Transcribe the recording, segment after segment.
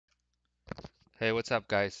Hey, what's up,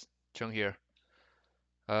 guys? Chung here.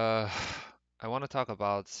 Uh, I want to talk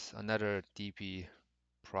about another DP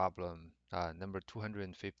problem, number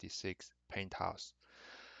 256, paint house.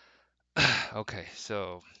 Okay,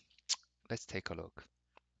 so let's take a look.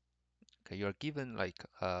 Okay, you're given like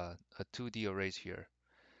a 2D array here,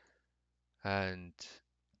 and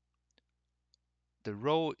the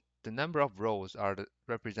row, the number of rows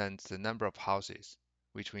represents the number of houses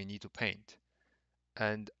which we need to paint.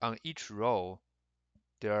 And on each row,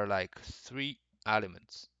 there are like three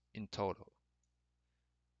elements in total.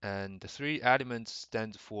 And the three elements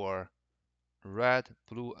stand for red,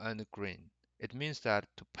 blue, and green. It means that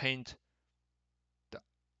to paint the,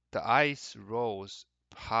 the ice rose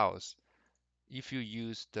house, if you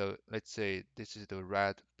use the, let's say this is the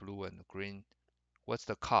red, blue, and green, what's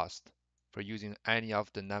the cost for using any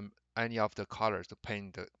of the colors to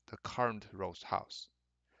paint the current rose house?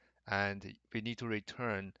 And we need to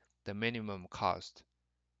return the minimum cost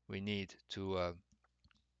we need to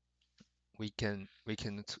we can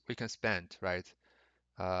spend, right?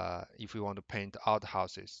 If we want to paint all the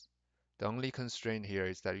houses. The only constraint here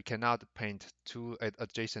is that you cannot paint two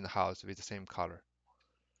adjacent houses with the same color,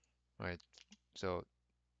 right? So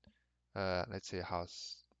let's say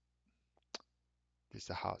house, this is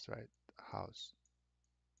a house, right? House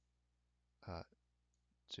uh,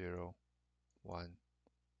 0, 1,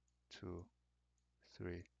 2,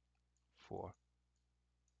 3, 4,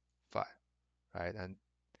 5, right? And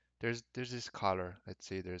there's this color. Let's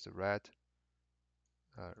say there's a red,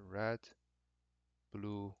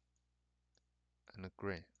 blue, and a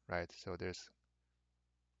green, right? So there's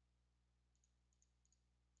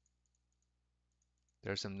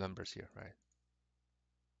some numbers here, right?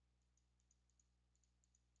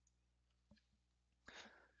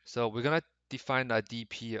 So we're gonna define a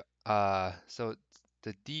DP. So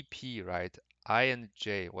the DP, right? I and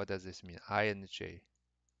J. What does this mean? I and J.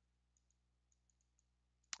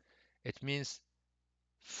 It means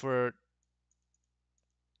for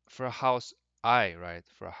house I, right?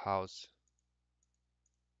 For house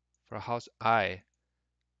I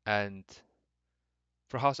and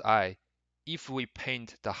for house I, if we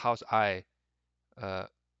paint the house I, uh,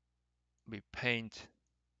 we paint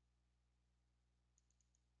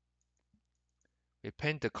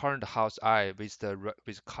the current house I with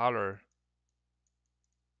color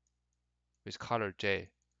J,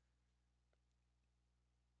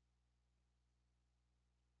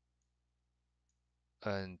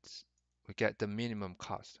 and we get the minimum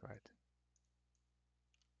cost, right?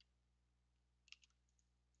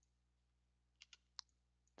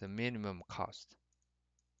 The minimum cost.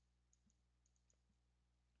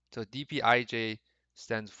 So DPIJ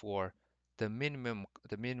stands for the minimum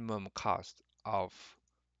cost of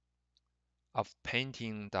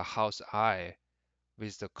painting the house I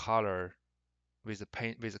with the color with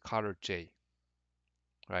the color J,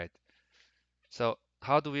 right? So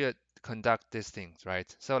how do we conduct these things,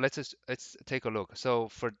 right? So let's take a look. So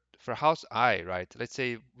for house I, right? Let's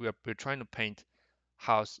say we're trying to paint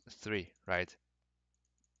house 3, right?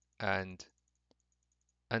 And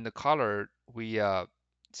the color we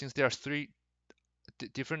since there are three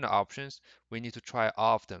different options, we need to try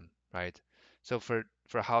all of them, right? So for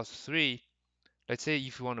house 3, let's say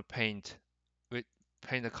if you want to with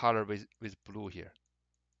paint the color with blue here,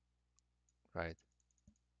 right?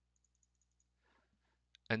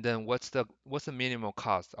 And then what's the minimum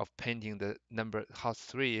cost of painting the number house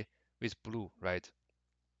 3 with blue, right?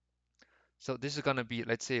 So this is gonna be,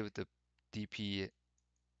 let's say with the DP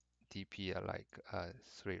 3,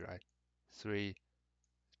 right? 3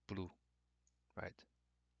 blue, right?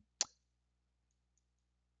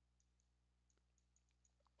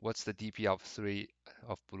 What's the DP of 3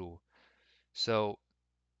 of blue? So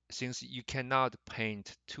since you cannot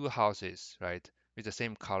paint two houses, right, with the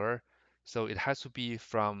same color, so it has to be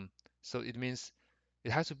so it means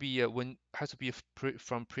it has to be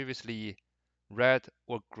from previously red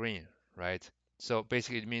or green, right? So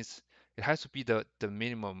basically it means it has to be the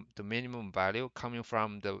minimum value coming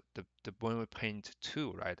from the when we paint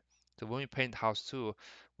two, right? So when we paint house two,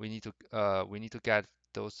 we need to get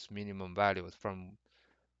those minimum values from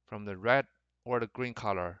the red or the green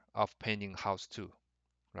color of painting house two,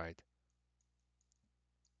 right?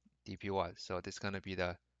 DP1. So this is gonna be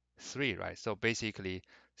the 3, right? So basically,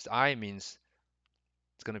 this I means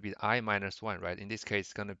it's gonna be I minus 1, right? In this case,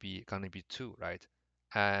 it's gonna be 2, right?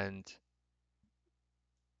 And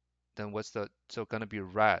then so gonna be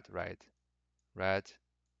red, right? Red.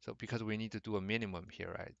 So because we need to do a minimum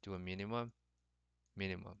here, right? Do a minimum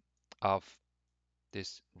of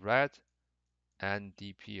this red and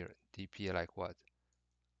DP like what?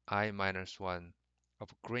 I minus 1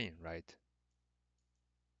 of green, right?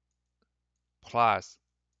 plus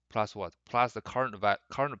what? Plus the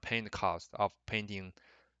current paint cost of painting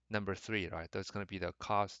number three, right? That's going to be the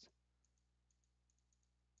cost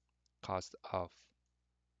of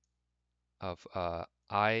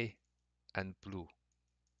I and blue,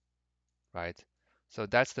 right? So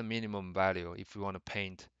that's the minimum value if we want to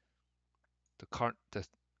paint the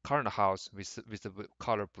current house with the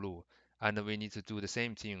color blue, and we need to do the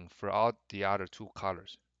same thing for all the other two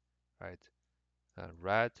colors, right?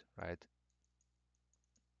 Red, right,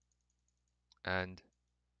 and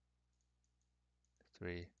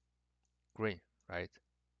three green, right?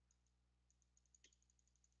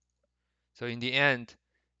 So in the end,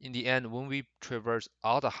 when we traverse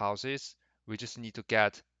all the houses, we just need to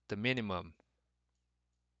get the minimum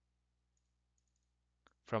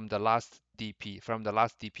from the last DP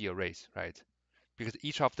arrays, right? Because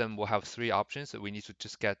each of them will have three options, so we need to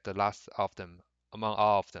just get the last of them among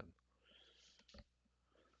all of them.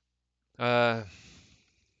 Uh,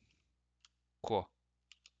 cool.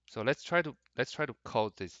 So let's try to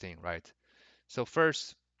code this thing, right? So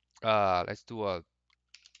first, let's do a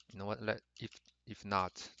you know what? If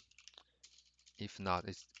not it's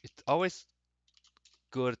always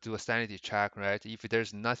good to do a sanity check, right? If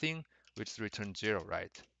there's nothing, we just return zero,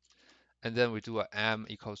 right? And then we do a m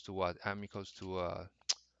equals to what? M equals to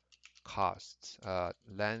cost,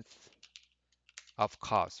 length of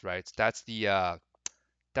cost, right? That's the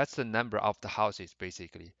number of the houses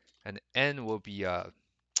basically, and n will be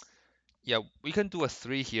yeah, we can do a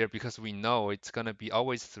three here because we know it's gonna be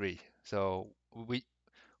always three. So we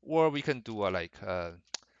can do a like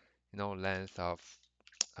length of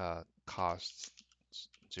cost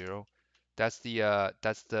zero. That's the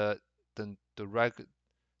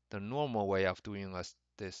normal way of doing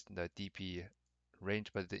the DP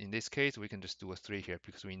range, but in this case we can just do a three here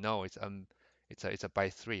because we know it's a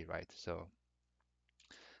by three, right? So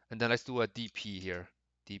and then let's do a DP here.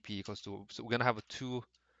 DP equals to, so we're gonna have two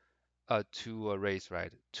arrays,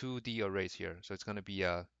 right? 2D arrays here. So it's gonna be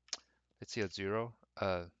let's see, a zero.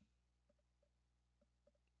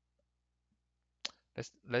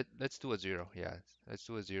 Let's do a zero. Yeah, let's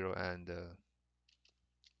do a zero and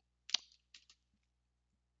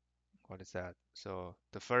what is that? So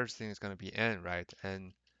the first thing is gonna be n, right?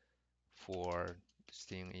 N for this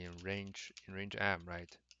thing in range m,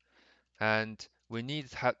 right? And we need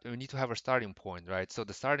to have a starting point, right? So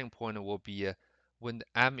the starting point will be when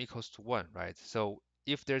m equals to one, right? So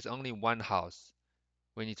if there's only one house,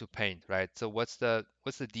 we need to paint, right? So what's the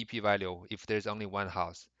DP value if there's only one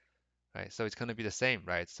house, right? So it's going to be the same,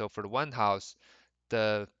 right? So for the one house,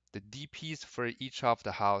 the DPs for each of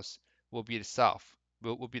the house will be itself,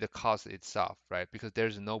 will be the cost itself, right? Because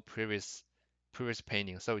there's no previous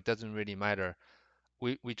painting, so it doesn't really matter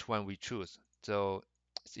which one we choose. So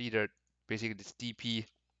it's either basically this DP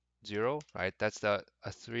zero, right? That's the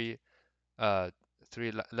a uh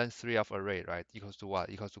length three of array, right? Equals to what?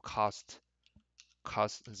 Equals to cost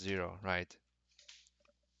zero, right?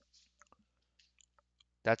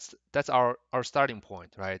 That's our starting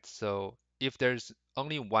point, right? So if there's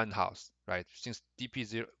only one house, right? Since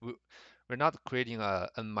dp0, we're not creating a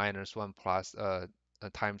n minus one plus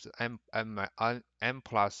times m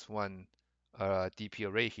plus one dp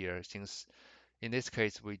array here, since in this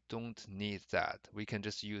case we don't need that. We can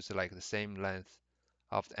just use like the same length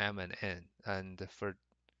of the m and n. And for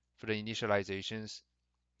the initializations,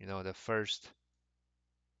 the first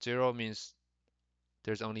zero means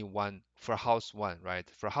there's only one for house one, right?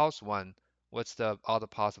 For house one, what's the other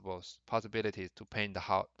possibilities to paint the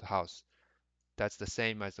house? That's the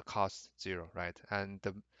same as the cost zero, right? And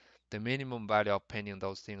the minimum value of painting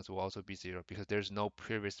those things will also be zero because there's no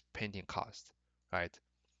previous painting cost, right?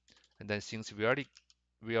 And then since we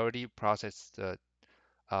already processed the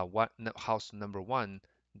house number one,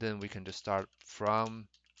 then we can just start from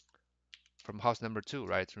house number two,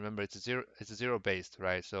 right? Remember, it's a zero based,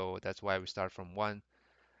 right? So that's why we start from one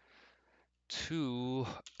to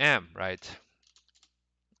m, right?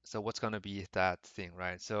 So what's going to be that thing,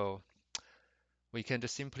 right? So we can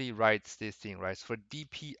just simply write this thing, right? For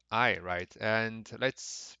dpi, right? And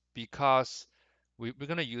because we're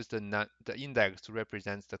going to use the index to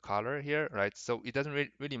represent the color here, right? So it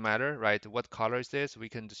doesn't really matter, right? What color is this? We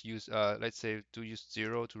can just use, let's say, to use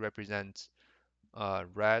zero to represent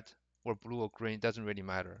red or blue or green. It doesn't really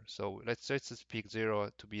matter. So let's just pick zero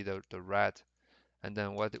to be the red. And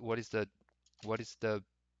then what is the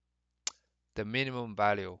minimum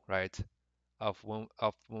value, right, of when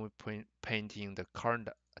we painting the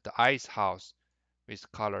ice house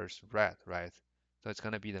with colors red, right? So it's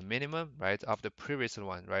gonna be the minimum, right, of the previous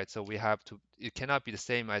one, right? So it cannot be the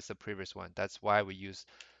same as the previous one. That's why we use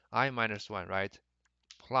I minus one, right,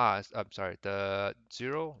 plus, I'm sorry, the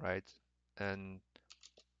 0, right? And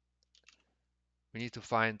we need to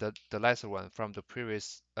find the lesser one from the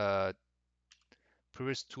previous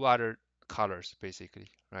two other colors, basically,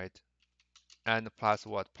 right? And plus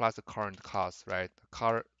what? Plus the current cost, right?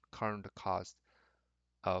 Current cost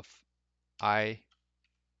of I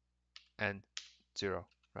and 0,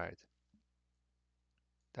 right?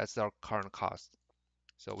 That's our current cost.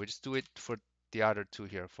 So we just do it for the other two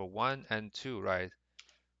here, for 1 and 2, right?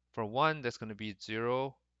 For 1, that's going to be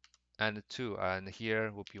 0 and 2, and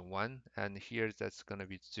here will be 1, and here that's going to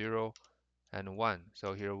be 0 and 1.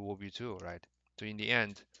 So here will be 2, right? So in the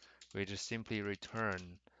end, we just simply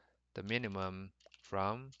return the minimum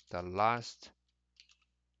from the last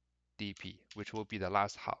DP, which will be the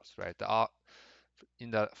last house, right?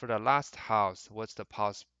 For the last house, what's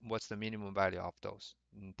the minimum value of those?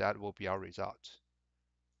 And that will be our result.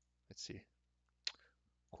 Let's see.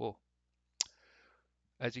 Cool.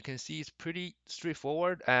 As you can see, it's pretty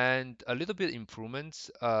straightforward, and a little bit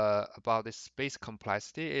improvements about this space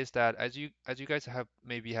complexity is that as you guys have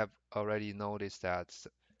already noticed that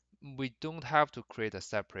we don't have to create a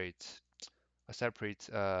separate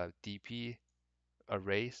DP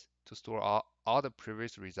arrays to store all the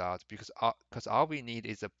previous results because all we need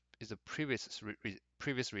is a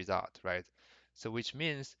previous result, right? So which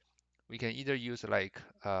means we can either use like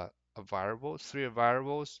a variable, three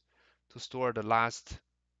variables to store the last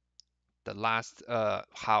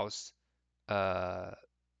house uh,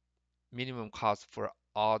 minimum cost for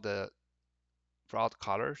all the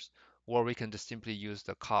colors, or we can just simply use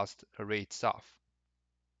the cost array itself,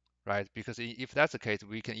 right? Because if that's the case,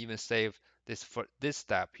 we can even save this for this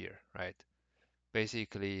step here, right?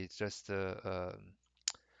 Basically, it's just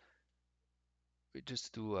we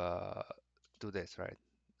just do this, right?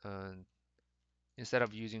 And instead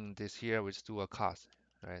of using this here, we just do a cost,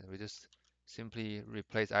 right? We just simply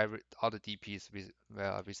replace all the DPs with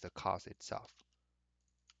the cost itself,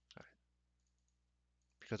 right?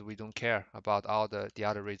 Because we don't care about all the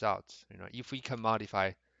other results. If we can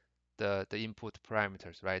modify the input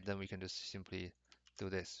parameters, right, then we can just simply do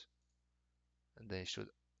this, and then it should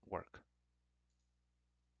work.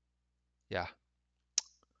 Yeah,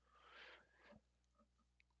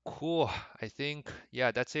 cool. I think,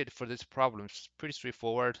 yeah, that's it for this problem. It's pretty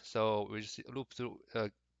straightforward. So we just loop through,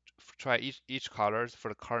 try each colors for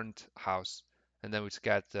the current house, and then we just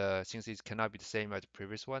get since it cannot be the same as the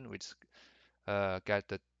previous one, we just get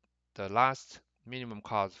the last minimum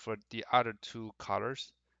cost for the other two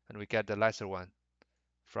colors, and we get the lesser one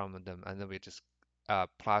from them, and then we just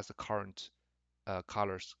plus the current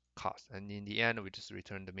colors cost, and in the end we just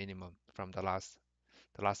return the minimum from the last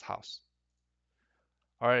house.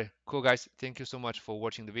 All right, cool guys. Thank you so much for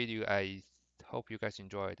watching the video. I hope you guys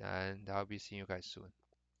enjoyed, and I'll be seeing you guys soon.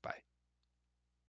 Bye.